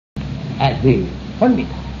as the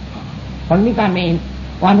Pandita. Pandita means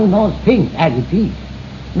one who knows things as it is,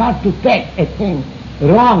 not to take a thing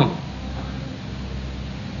wrongly.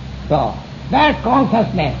 So that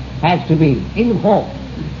consciousness has to be invoked,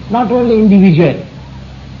 not only individually,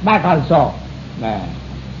 but also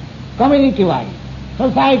community-wise,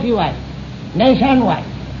 society-wise, nation-wise,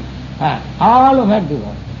 all over the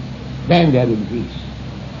world. Then there will be peace.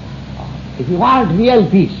 If you want real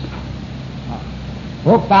peace,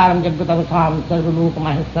 Bhoktaram Jagatavasam Sarvabhut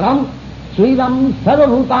Maheshwaram Sridam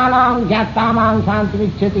Sarvabhutanam Jyatamam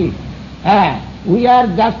Santimichyati. We are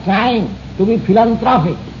just trying to be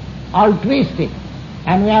philanthropic, altruistic,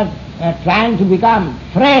 and we are trying to become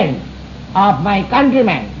friends of my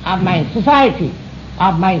countrymen, of my society,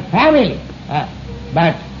 of my family.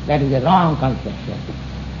 But that is a wrong conception.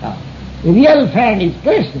 The real friend is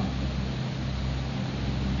Krishna.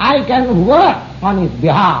 I can work on his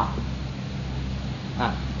behalf.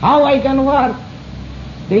 How I can work?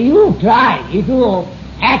 You try. If you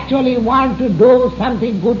actually want to do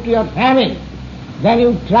something good to your family, then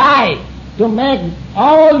you try to make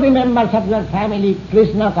all the members of your family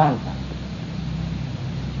Krishna conscious.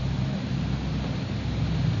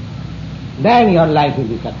 Then your life will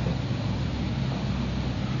be successful.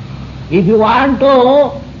 If you want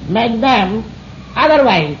to make them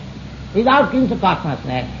otherwise, without Krishna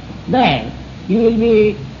consciousness, then you will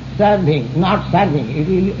be serving, not serving,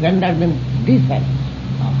 you will render them disservice.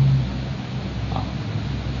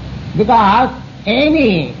 Because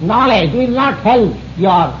any knowledge will not help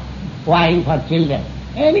your wife or children.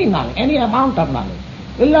 Any knowledge, any amount of knowledge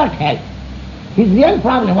will not help. His real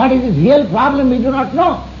problem, what is his real problem, we do not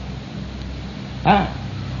know.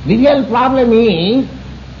 The real problem is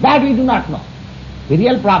that we do not know. The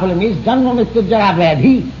real problem is janma mrityu jara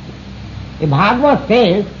vyadhi. The Bhagavad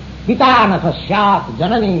says, Pita na sasyat,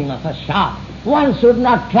 janani na sasyat. One should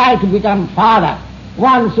not try to become father.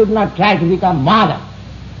 One should not try to become mother.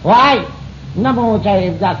 Why? Namo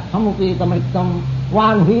chayevda samupi tamritam.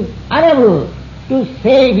 One who is unable to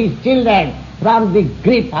save his children from the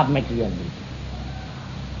grip of materialism.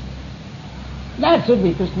 That should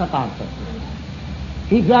be Krishna consciousness.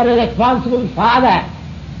 If you are a responsible father,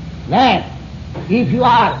 then if you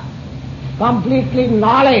are completely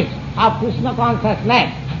knowledge of Krishna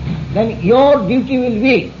consciousness, then your duty will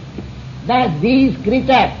be that these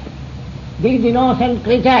creatures, these innocent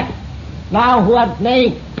creatures, now who are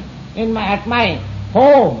playing at my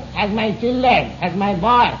home, as my children, as my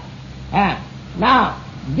boy, now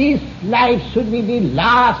this life should be the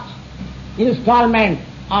last installment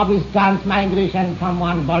of his transmigration from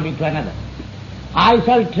one body to another. I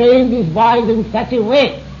shall train these boys in such a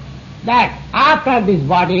way that after this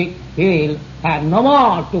body he will have no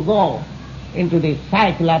more to go into the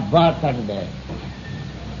cycle of birth and death.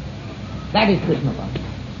 That is Krishna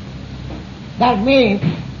consciousness. That means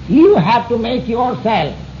you have to make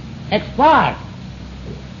yourself expert.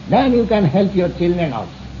 Then you can help your children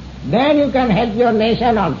also. Then you can help your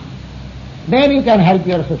nation also. Then you can help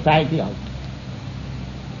your society also.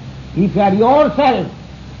 If you are yourself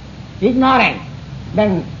ignorant,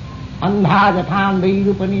 then andha jathan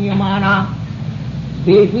vairupaniyamana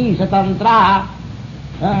devi satantra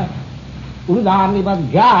udami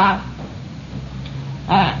badhya.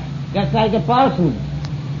 Just like a person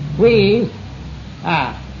who is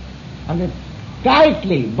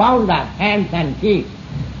tightly bound up hands and feet.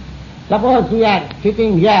 Suppose we are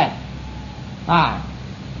sitting here,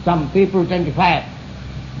 some people, 25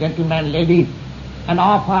 gentlemen, ladies, and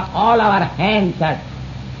all our hands are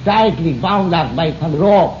tightly bound up by some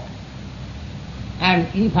rope. And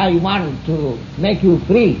if I want to make you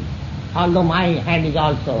free, although my hand is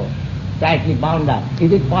also tightly bound up,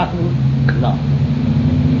 is it possible? No.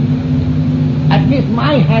 At least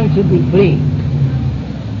my hand should be free.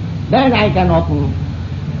 Then I can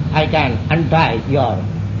untie your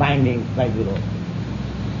bindings by the rope.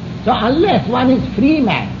 So unless one is free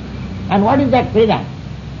man, and what is that freedom?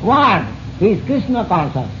 One who is Krishna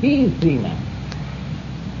conscious, he is free man.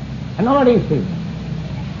 And nobody is free.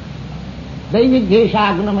 Daivik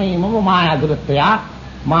desha gunamai mama maya duratya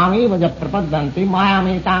mami vaja prapadanti maya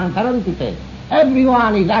me tang taranti te.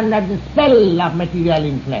 Everyone is under the spell of material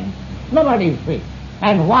influence. Nobody is free.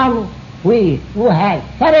 And one who has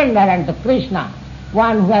surrendered unto Krishna,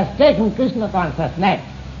 one who has taken Krishna consciousness,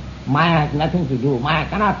 Maya has nothing to do. Maya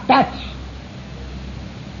cannot touch.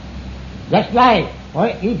 Just like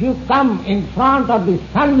if you come in front of the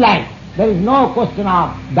sunlight, there is no question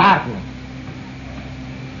of darkness.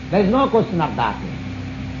 There is no question of darkness.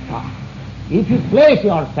 If you place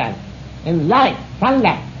yourself in light,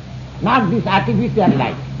 sunlight, not this artificial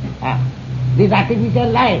light. This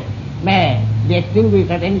artificial light may be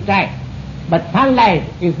extinguished at any time. But sunlight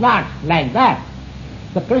is not like that.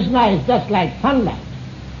 So Krishna is just like sunlight.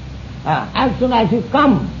 As soon as he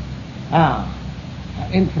comes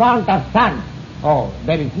in front of sun, oh,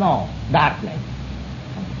 there is no darkness.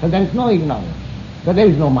 So there is no ignorance. So there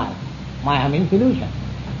is no Maya. Maya means illusion.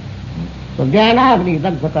 So Jnana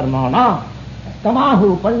Agni-dagdha-karmana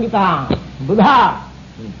tamahu pandita buddha.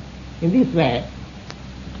 In this way,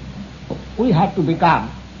 we have to become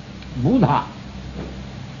Buddha.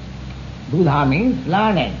 Buddha means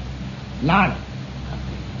learned.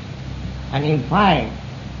 And you find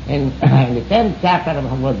in the 10th chapter of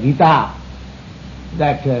Bhagavad Gita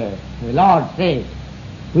that the Lord says,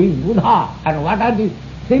 who is Buddha and what are the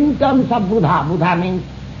symptoms of Buddha? Buddha means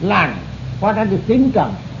learned. What are the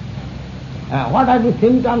symptoms? What are the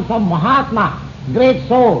symptoms of Mahatma, great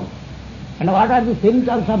soul? And what are the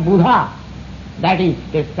symptoms of Buddha? That is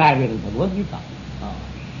described in Bhagavad Gita.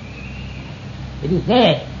 It is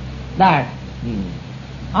said that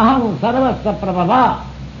aham sarvasya prabhava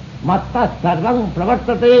matta sarvam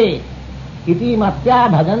pravartate iti matya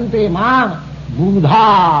bhajante mam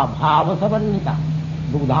buddha bhava samannita.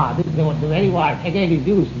 Buddha, this is the very word again is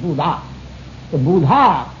used, Buddha. The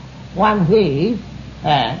Buddha, one who is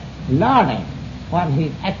learning, one who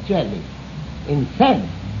is actually in sense,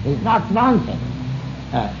 is not nonsense.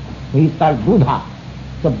 He is called Buddha.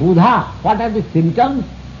 So Buddha, what are the symptoms?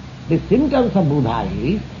 The symptoms of Buddha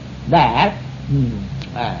is that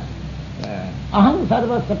aham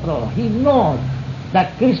sarvasya prabhava. He knows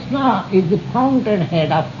that Krishna is the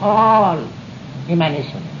fountainhead of all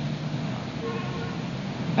emanations.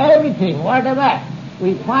 Everything, whatever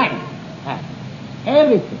we find,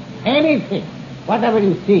 everything, anything, whatever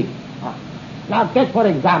you see. Now take for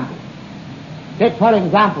example, the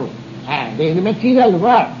material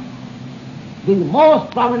world, the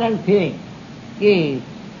most prominent thing is,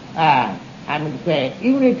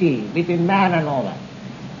 unity between man and woman.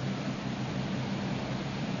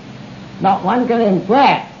 Now one can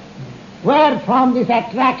inquire where from this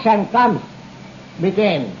attraction comes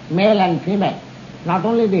between male and female, not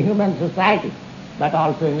only the human society, but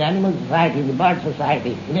also in the animal society, in the bird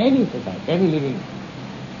society, in any society, any living.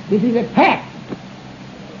 This is a fact.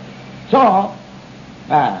 So,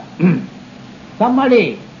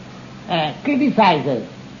 somebody criticizes,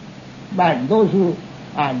 but those who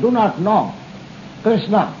do not know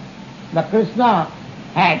Krishna, the Krishna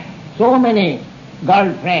had so many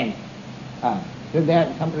girlfriends, so they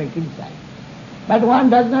are somebody criticized. But one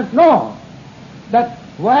does not know that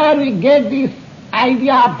where we get this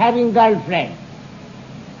idea of having girlfriends,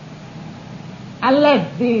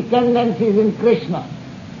 unless the tendency is in Krishna.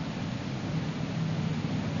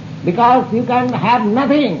 Because you can have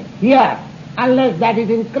nothing here unless that is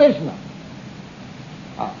in Krishna.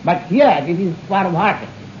 But here it is perverted,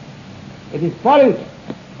 it is polluted,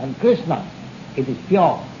 and Krishna, it is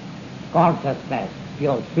pure consciousness,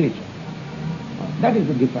 pure spiritual. That is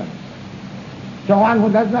the difference. So one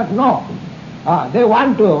who does not know, they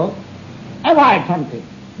want to avoid something.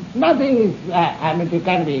 Nothing is,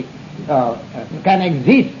 can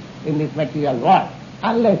exist in this material world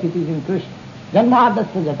unless it is in Krishna.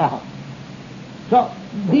 Janmadasya jataha. So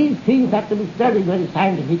these things have to be studied very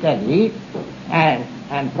scientifically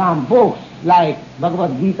and from books like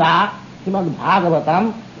Bhagavad Gita, Srimad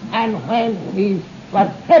Bhagavatam, and when he is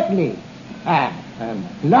perfectly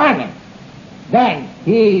learned, then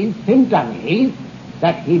his symptom is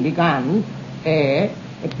that he becomes a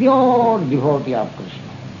pure devotee of Krishna.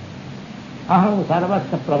 Aham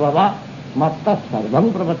sarvasya prabhava matta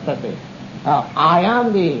sarvam pravartate. I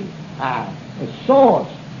am the source,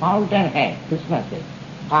 fountainhead, Krishna says.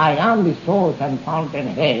 I am the source and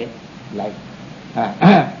fountainhead, like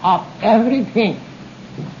of everything.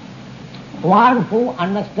 One who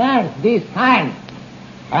understands this science,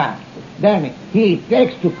 then he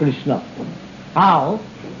takes to Krishna. How?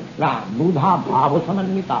 Buddha bhava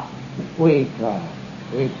samannita, with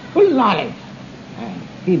full knowledge, and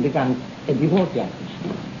he becomes a devotee of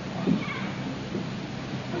Krishna.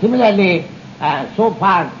 Similarly, so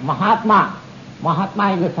far Mahatma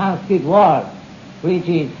is a Sanskrit word which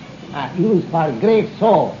is used for great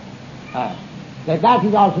soul. That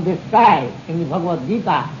is also described in the Bhagavad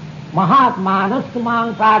Gita.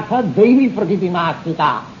 Mahatmanastamang partha devi prakriti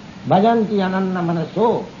masita bhajanti ananna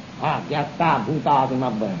manaso gyasta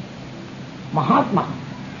bhutadimabban. Mahatma.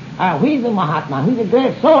 Who is a Mahatma? Who is a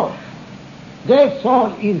great soul? Great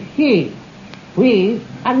soul is he who is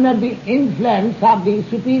under the influence of the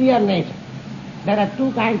superior nature. There are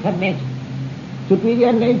two kinds of nature,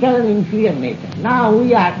 superior nature and inferior nature. Now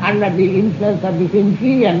we are under the influence of this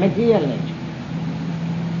inferior material nature.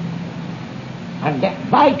 And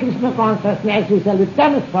by Krishna consciousness we shall be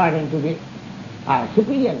transferred into the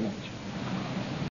superiorness.